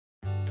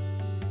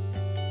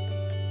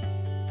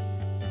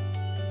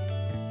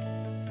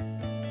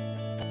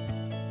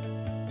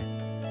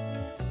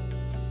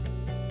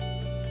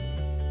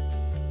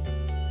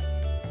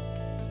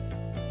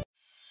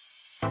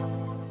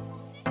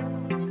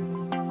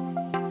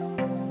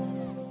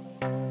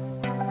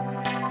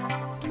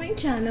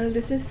channel.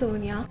 This is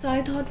Sonia. So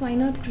I thought, why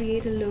not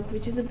create a look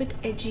which is a bit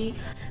edgy.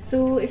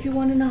 So if you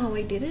want to know how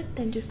I did it,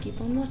 then just keep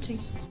on watching.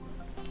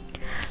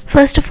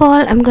 First of all,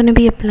 I'm going to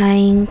be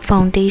applying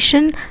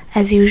foundation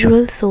as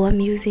usual. So I'm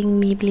using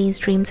Maybelline's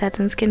Dream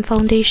Satin Skin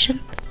Foundation.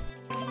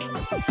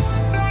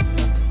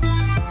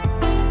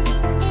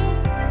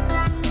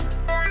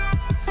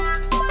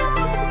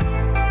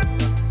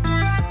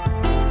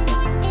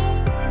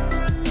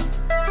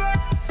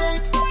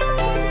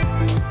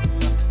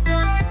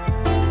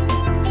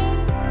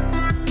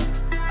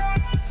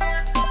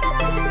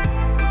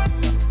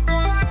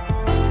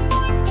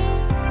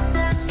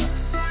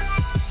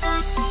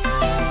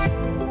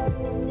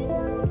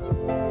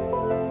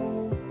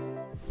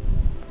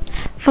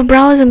 For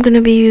brows, I'm going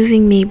to be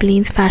using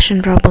Maybelline's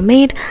Fashion Brow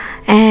Pomade,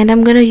 and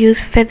I'm going to use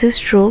feather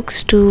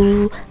strokes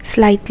to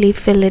slightly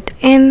fill it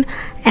in,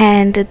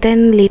 and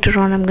then later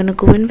on I'm going to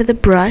go in with a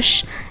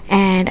brush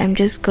and I'm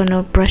just going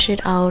to brush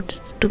it out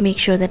to make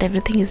sure that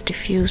everything is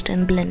diffused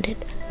and blended.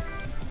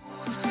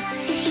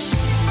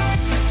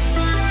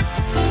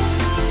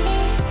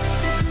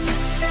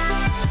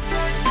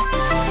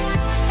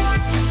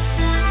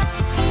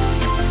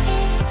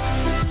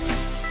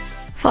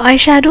 For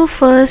eyeshadow,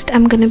 first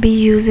I'm going to be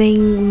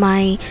using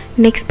my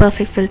NYX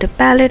Perfect Filter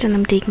palette, and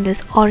I'm taking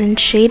this orange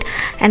shade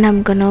and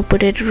I'm going to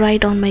put it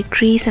right on my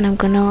crease, and I'm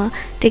going to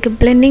take a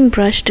blending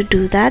brush to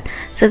do that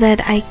so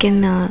that I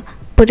can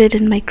put it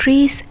in my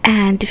crease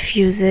and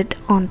diffuse it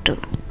onto.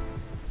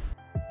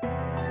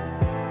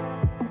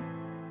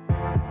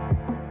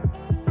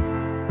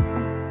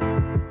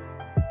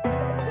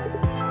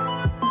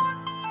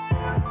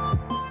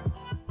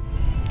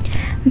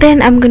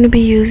 Then I'm going to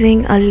be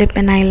using a lip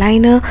and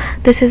eyeliner.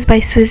 This is by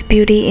Swiss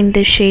Beauty in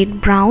the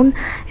shade brown,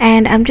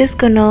 and I'm just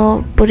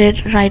gonna put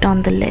it right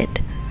on the lid.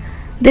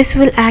 This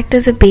will act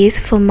as a base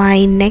for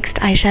my next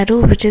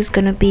eyeshadow, which is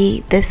gonna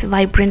be this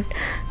vibrant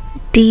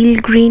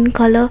teal green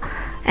color,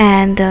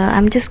 and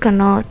I'm just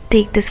gonna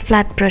take this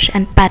flat brush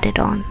and pat it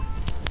on.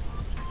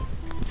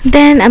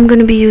 Then I'm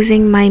going to be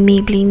using my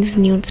Maybelline's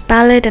Nudes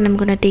palette, and I'm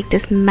going to take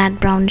this matte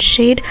brown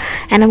shade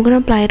and I'm going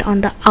to apply it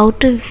on the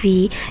outer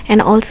V,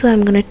 and also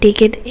I'm going to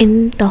take it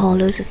in the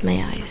hollows of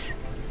my eyes.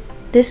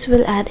 This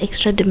will add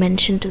extra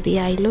dimension to the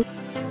eye look.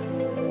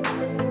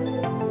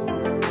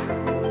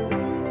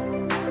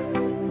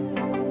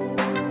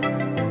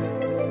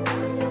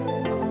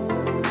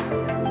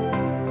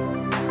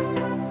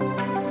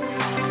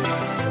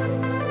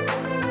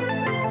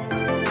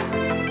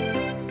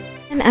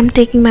 I'm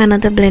taking my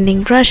another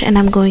blending brush and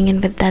I'm going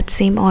in with that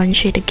same orange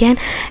shade again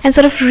and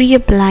sort of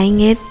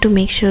reapplying it to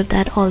make sure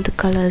that all the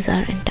colors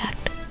are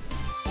intact.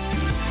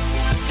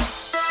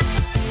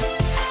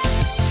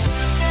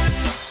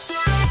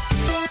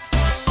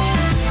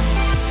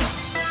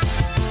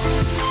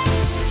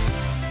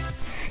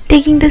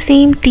 Taking the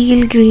same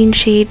teal green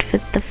shade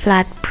with the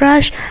flat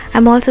brush,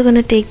 I'm also going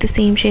to take the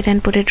same shade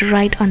and put it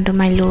right under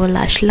my lower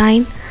lash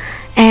line.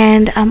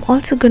 And I'm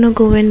also gonna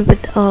go in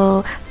with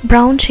a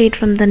brown shade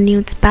from the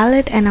Nudes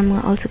palette, and I'm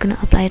also gonna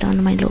apply it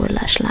on my lower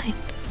lash line.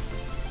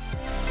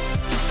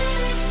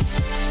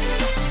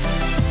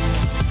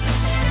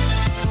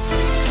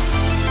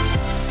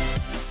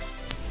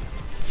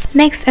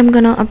 Next, I'm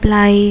gonna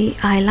apply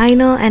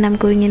eyeliner, and I'm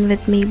going in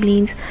with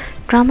Maybelline's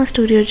Drama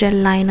Studio Gel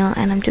liner,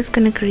 and I'm just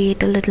gonna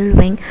create a little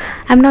wing.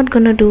 I'm not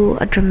gonna do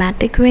a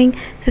dramatic wing,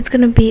 so it's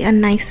gonna be a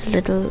nice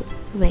little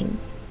wing.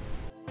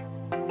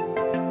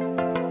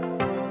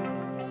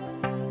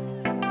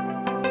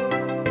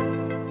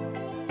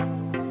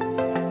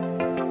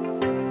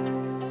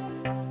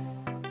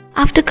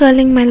 After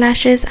curling my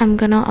lashes, I'm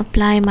gonna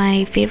apply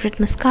my favorite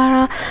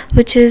mascara,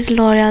 which is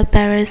L'Oreal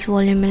Paris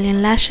Volume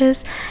Million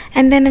Lashes,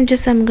 and then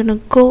I'm gonna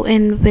go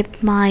in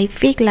with my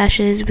fake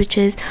lashes, which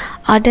is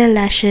Ardell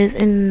lashes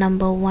in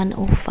number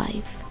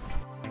 105.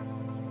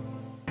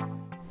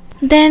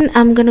 Then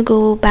I'm gonna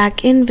go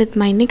back in with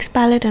my NYX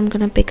palette. I'm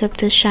gonna pick up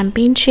this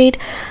champagne shade,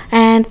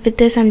 and with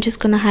this I'm just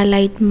gonna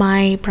highlight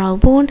my brow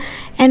bone,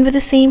 and with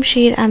the same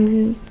shade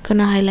I'm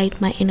gonna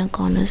highlight my inner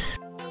corners.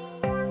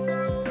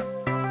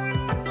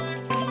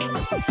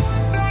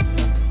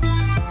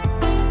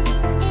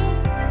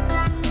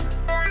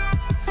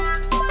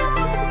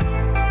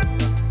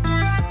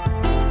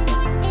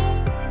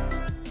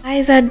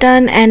 Eyes are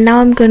done, and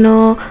now I'm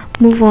gonna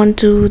move on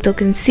to the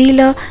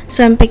concealer.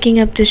 So I'm picking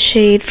up this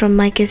shade from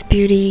my Kiss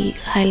Beauty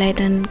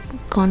highlight and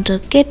contour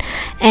kit,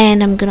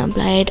 and I'm gonna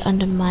apply it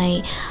under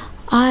my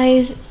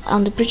eyes,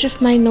 on the bridge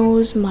of my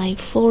nose, my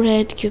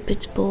forehead,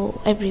 cupid's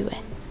bow, everywhere.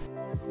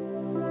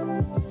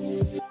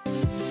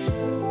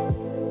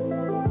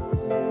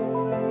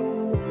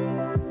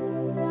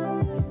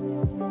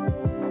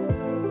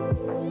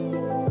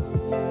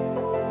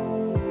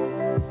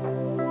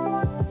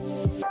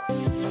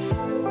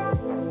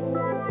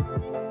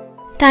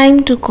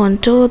 Time to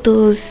contour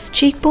those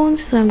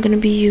cheekbones, so I'm going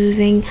to be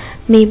using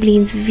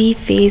Maybelline's V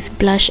Face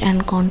Blush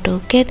and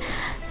Contour Kit,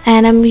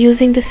 and I'm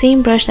using the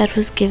same brush that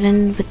was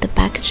given with the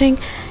packaging,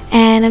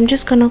 and I'm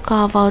just going to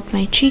carve out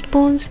my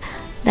cheekbones,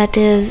 that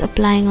is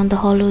applying on the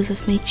hollows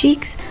of my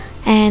cheeks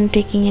and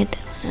taking it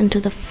into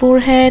the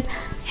forehead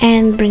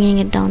and bringing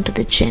it down to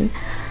the chin.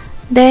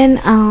 Then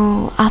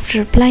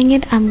after applying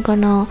it, I'm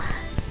gonna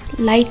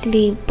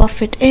lightly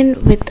buff it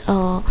in with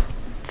a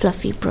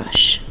fluffy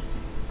brush.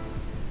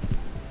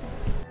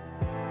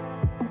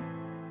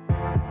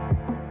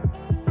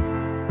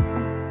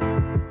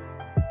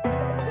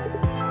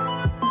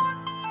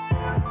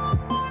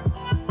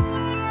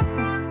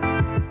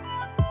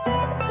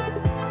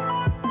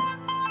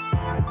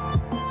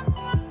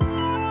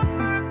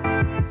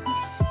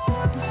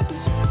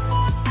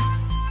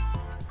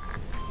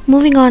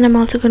 Moving on, I'm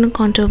also going to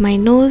contour my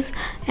nose,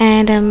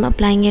 and I'm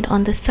applying it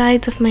on the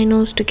sides of my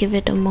nose to give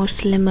it a more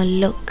slimmer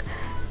look.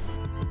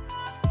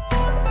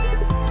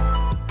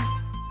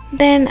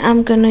 Then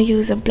I'm going to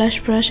use a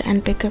blush brush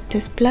and pick up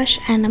this blush,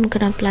 and I'm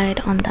going to apply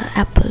it on the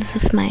apples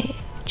of my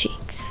cheeks.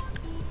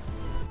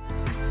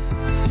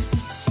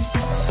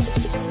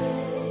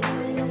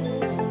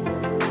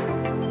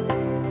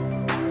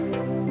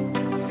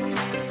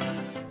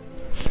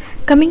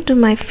 Coming to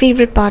my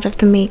favorite part of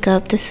the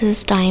makeup, this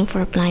is time for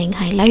applying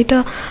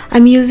highlighter.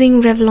 I'm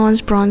using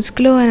Revlon's Bronze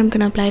Glow, and I'm going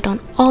to apply it on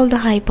all the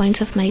high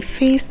points of my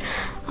face,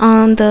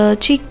 on the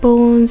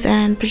cheekbones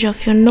and bridge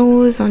of your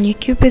nose, on your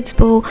cupid's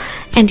bow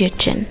and your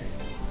chin.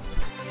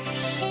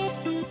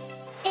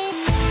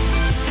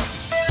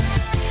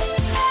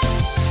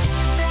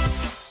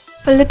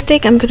 For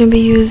lipstick, I'm going to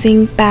be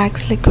using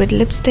P.A.C liquid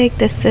lipstick.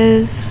 This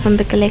is from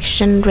the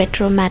collection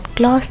Retro Matte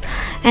Gloss,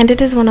 and it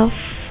is one of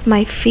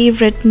my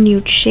favorite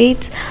nude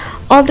shades.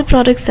 All the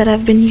products that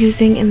I've been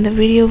using in the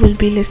video will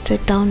be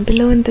listed down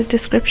below in the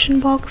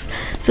description box,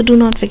 so do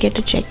not forget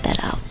to check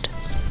that out.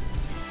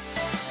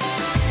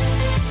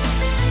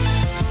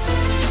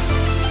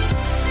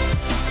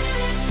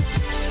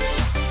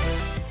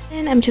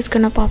 Then I'm just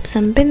gonna pop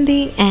some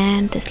bindi,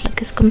 and this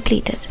look is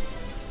completed.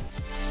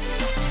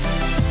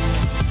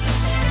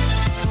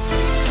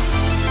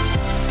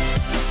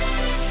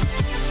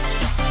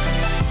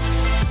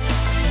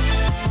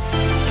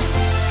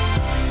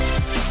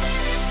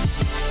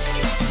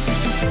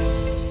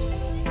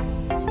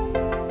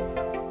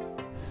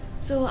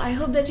 So I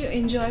hope that you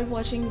enjoyed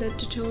watching the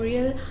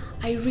tutorial.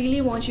 I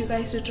really want you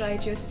guys to try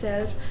it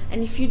yourself,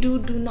 and if you do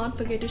not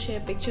forget to share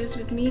pictures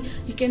with me.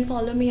 You can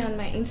follow me on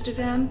my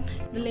Instagram.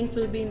 The link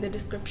will be in the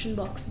description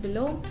box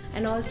below.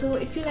 And also,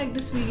 if you like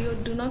this video,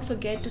 do not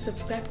forget to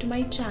subscribe to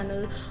my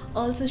channel.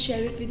 Also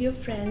share it with your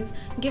friends,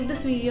 give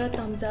this video a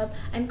thumbs up,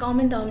 and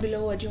comment down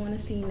below what you want to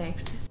see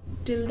next.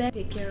 Till then,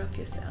 take care of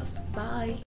yourself. Bye.